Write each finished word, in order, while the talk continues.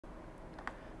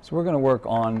So we're going to work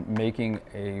on making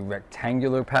a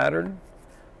rectangular pattern.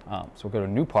 So we'll go to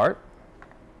New Part.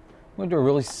 We're going to do a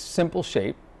really simple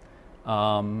shape.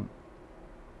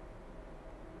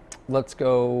 Let's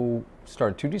go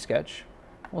start a 2D sketch.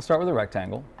 We'll start with a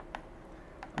rectangle.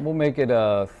 And we'll make it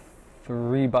a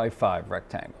 3 by 5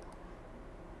 rectangle.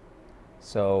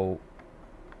 So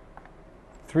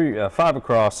 5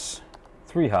 across,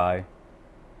 3 high.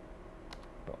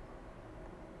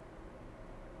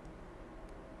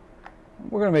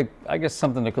 We're going to make, I guess,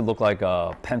 something that could look like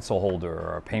a pencil holder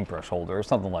or a paintbrush holder or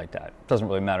something like that. It doesn't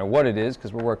really matter what it is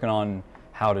because we're working on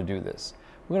how to do this.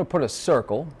 We're going to put a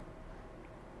circle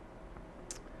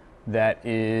that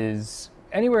is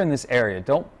anywhere in this area.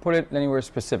 Don't put it anywhere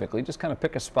specifically. Just kind of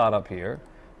pick a spot up here.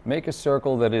 Make a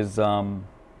circle that is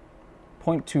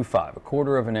 0.25, a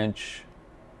quarter of an inch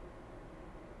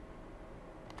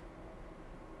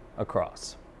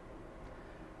across.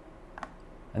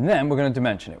 And then we're going to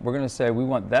dimension it. We're going to say we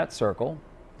want that circle,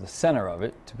 the center of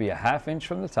it, to be a 1/2 inch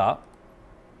from the top.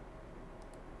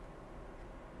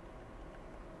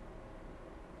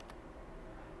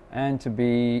 And to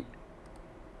be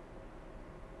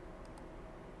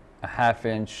a 1/2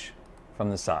 inch from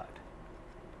the side.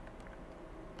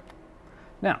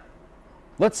 Now,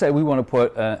 let's say we want to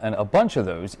put a bunch of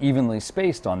those evenly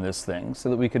spaced on this thing so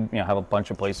that we could have a bunch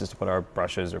of places to put our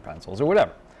brushes or pencils or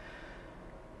whatever.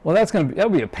 Well, that'll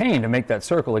be a pain to make that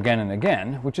circle again and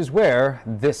again, which is where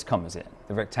this comes in,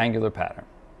 the rectangular pattern.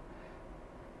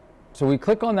 So we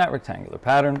click on that rectangular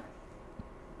pattern,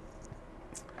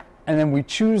 and then we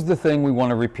choose the thing we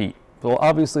want to repeat. Well,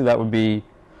 obviously that would be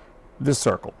this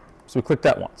circle. So we click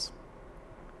that once.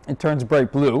 It turns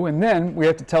bright blue, and then we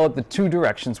have to tell it the 2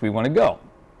 directions we want to go.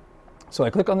 So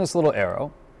I click on this little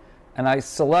arrow, and I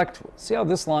select, see how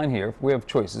this line here, we have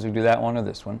choices, we do that one or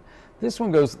this one. This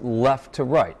one goes left to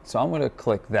right, so I'm going to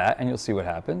click that and you'll see what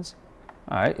happens.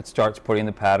 All right, it starts putting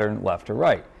the pattern left to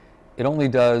right. It only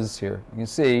does, here, you can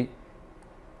see,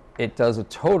 it does a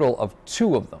total of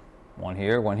 2 of them. One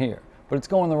here, but it's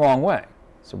going the wrong way.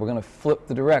 So we're going to flip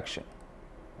the direction.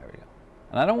 There we go.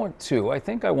 And I don't want 2, I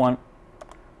think I want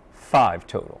 5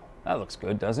 total. That looks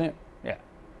good, doesn't it? Yeah.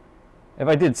 If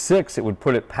I did 6, it would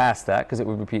put it past that because it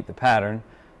would repeat the pattern.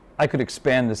 I could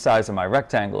expand the size of my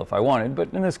rectangle if I wanted,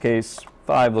 but in this case,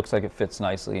 5 looks like it fits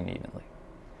nicely and evenly.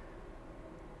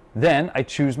 Then I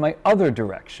choose my other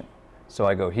direction. So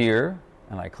I go here,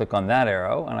 and I click on that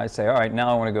arrow, and I say, all right,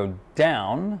 now I want to go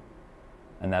down,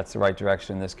 and that's the right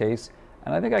direction in this case,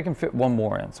 and I think I can fit one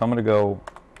more in. So I'm going to go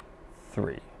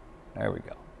 3. There we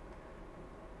go.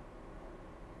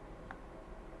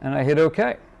 And I hit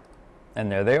OK.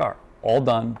 And there they are, all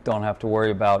done. Don't have to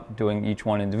worry about doing each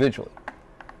one individually.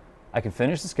 I can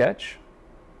finish the sketch.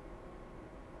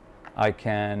 I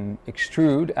can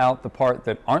extrude out the part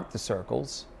that aren't the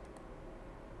circles.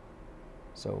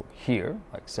 So here,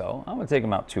 like so. I'm going to take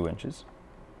them out 2 inches.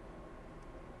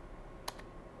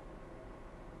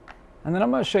 And then I'm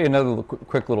going to show you another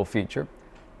quick little feature.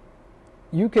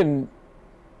 You can,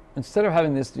 instead of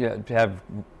having this to have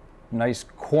nice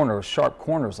corners, sharp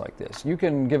corners like this, you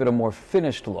can give it a more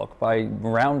finished look by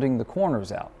rounding the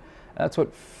corners out. That's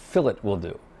what fillet will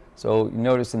do. So you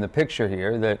notice in the picture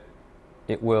here that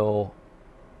it will,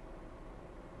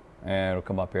 and it'll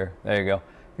come up here. There you go.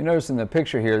 You notice in the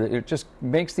picture here that it just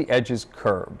makes the edges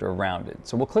curved or rounded.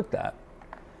 So we'll click that.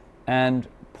 And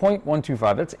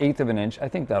 0.125, that's 1/8 of an inch. I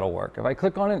think that'll work. If I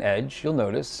click on an edge, you'll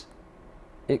notice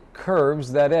it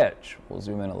curves that edge. We'll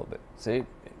zoom in a little bit. See, it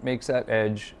makes that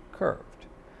edge curved.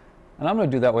 And I'm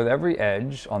going to do that with every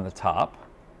edge on the top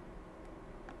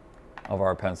of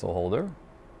our pencil holder.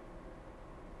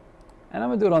 And I'm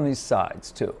going to do it on these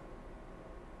sides too.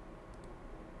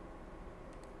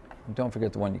 And don't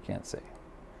forget the one you can't see.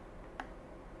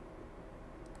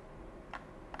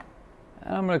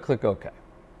 And I'm going to click OK.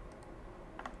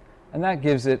 And that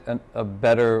gives it a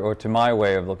better, or to my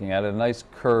way of looking at it, a nice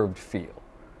curved feel.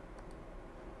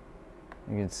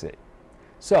 You can see.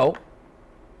 So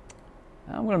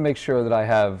I'm going to make sure that I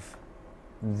have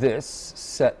this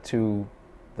set to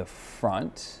the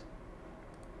front.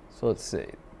 So let's see.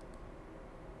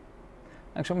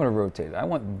 Actually, I'm going to rotate it. I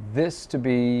want this to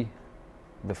be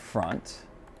the front.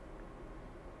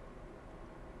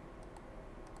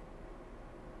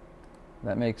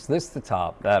 That makes this the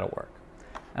top. That'll work.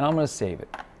 And I'm going to save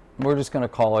it. We're just going to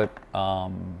call it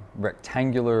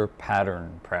rectangular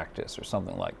pattern practice or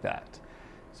something like that.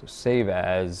 So save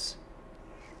as,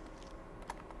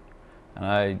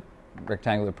 and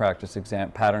rectangular practice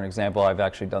pattern example. I've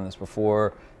actually done this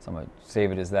before, so I'm going to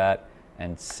save it as that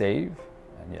and save.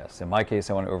 And yes, in my case,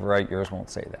 I want to overwrite. Yours won't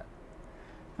say that.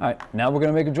 All right, now we're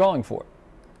going to make a drawing for it.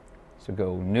 So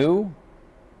go New,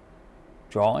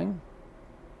 Drawing.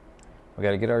 We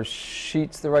got to get our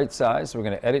sheets the right size. So we're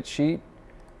going to Edit Sheet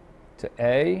to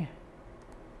A.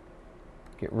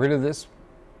 Get rid of this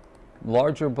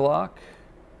larger block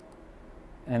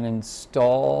and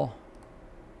install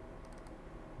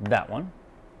that one.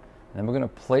 And then we're going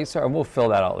to place our, and we'll fill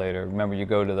that out later. Remember, you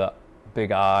go to the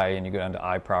big I and you go down to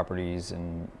I properties,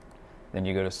 and then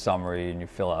you go to summary and you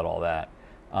fill out all that.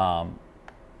 I'm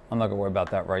not going to worry about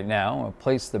that right now. I'm going to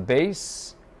place the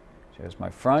base. There's my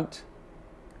front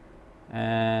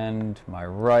and my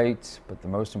right, but the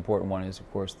most important one is,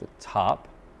 of course, the top.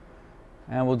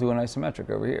 And we'll do an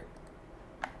isometric over here.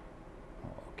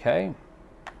 Okay.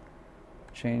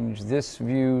 Change this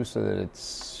view so that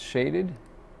it's shaded.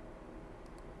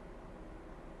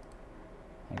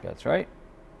 I think that's right.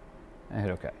 And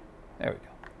hit OK. There we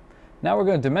go. Now we're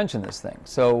going to dimension this thing.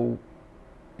 So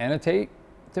annotate,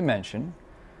 dimension.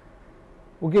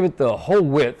 We'll give it the whole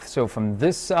width. So from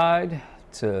this side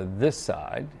to this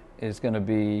side is going to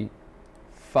be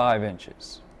 5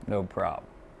 inches. No problem.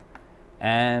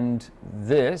 And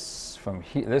this, from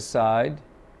this side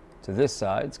to this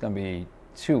side, it's going to be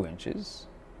 2 inches.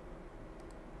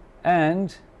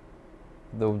 And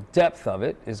the depth of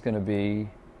it is going to be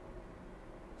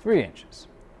 3 inches.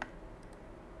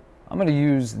 I'm going to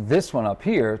use this one up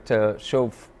here to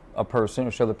show a person,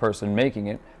 or show the person making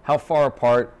it, how far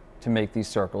apart to make these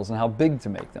circles and how big to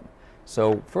make them.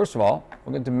 So first of all,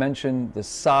 we're going to dimension the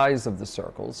size of the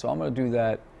circles. So I'm going to do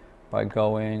that by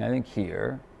going, I think,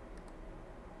 here.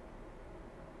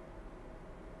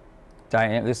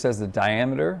 This says the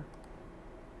diameter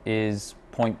is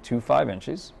 0.25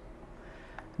 inches.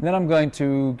 And then I'm going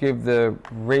to give the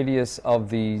radius of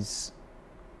these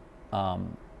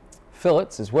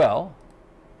fillets as well.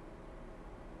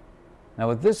 Now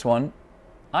with this one,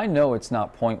 I know it's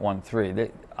not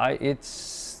 0.13.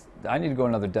 I need to go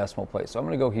another decimal place. So I'm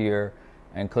going to go here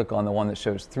and click on the one that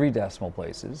shows 3 decimal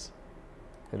places.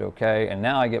 Hit OK, and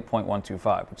now I get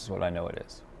 0.125, which is what I know it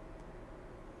is.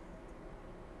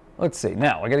 Let's see.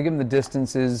 Now I got to give them the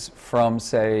distances from,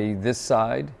 say, this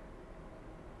side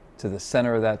to the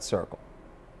center of that circle.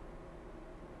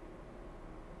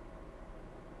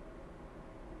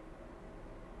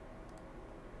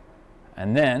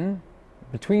 And then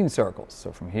between circles,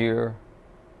 so from here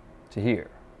to here.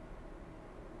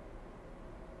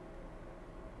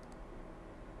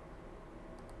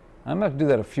 I'm going to have to do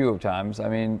that a few times. I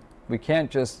mean, we can't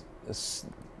just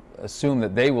assume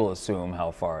that they will assume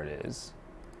how far it is.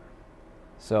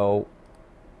 So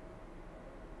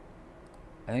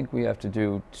I think we have to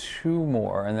do 2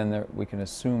 more, and then we can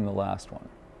assume the last one.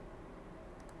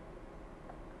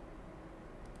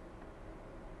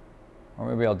 Or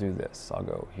maybe I'll do this. I'll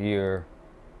go here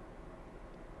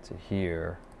to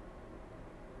here,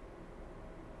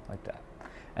 like that.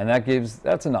 And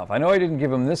that's enough. I know I didn't give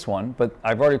them this one, but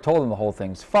I've already told them the whole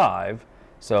thing's 5.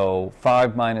 So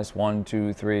 5 minus 1,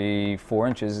 2, 3, 4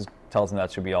 inches tells them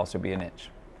that should also be an inch.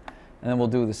 And then we'll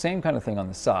do the same kind of thing on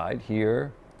the side,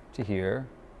 here to here,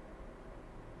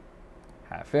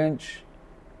 ½ inch,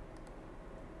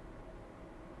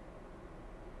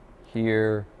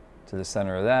 here to the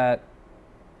center of that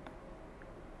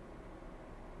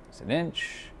is an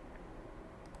inch,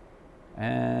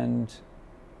 and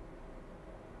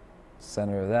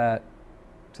center of that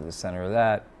to the center of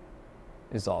that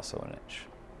is also an inch.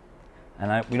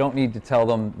 And we don't need to tell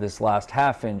them this last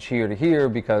 ½ inch here to here,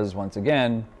 because once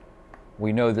again,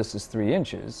 we know this is 3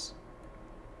 inches.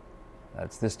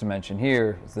 That's this dimension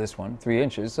here, is this one, 3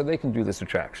 inches, so they can do the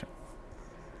subtraction.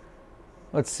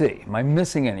 Let's see, am I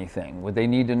missing anything? Would they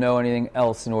need to know anything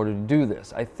else in order to do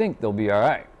this? I think they'll be all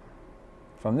right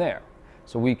from there.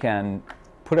 So we can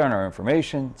put on our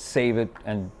information, save it,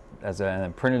 and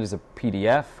then print it as a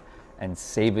PDF, and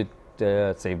save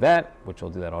that, which will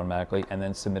do that automatically, and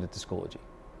then submit it to Schoology.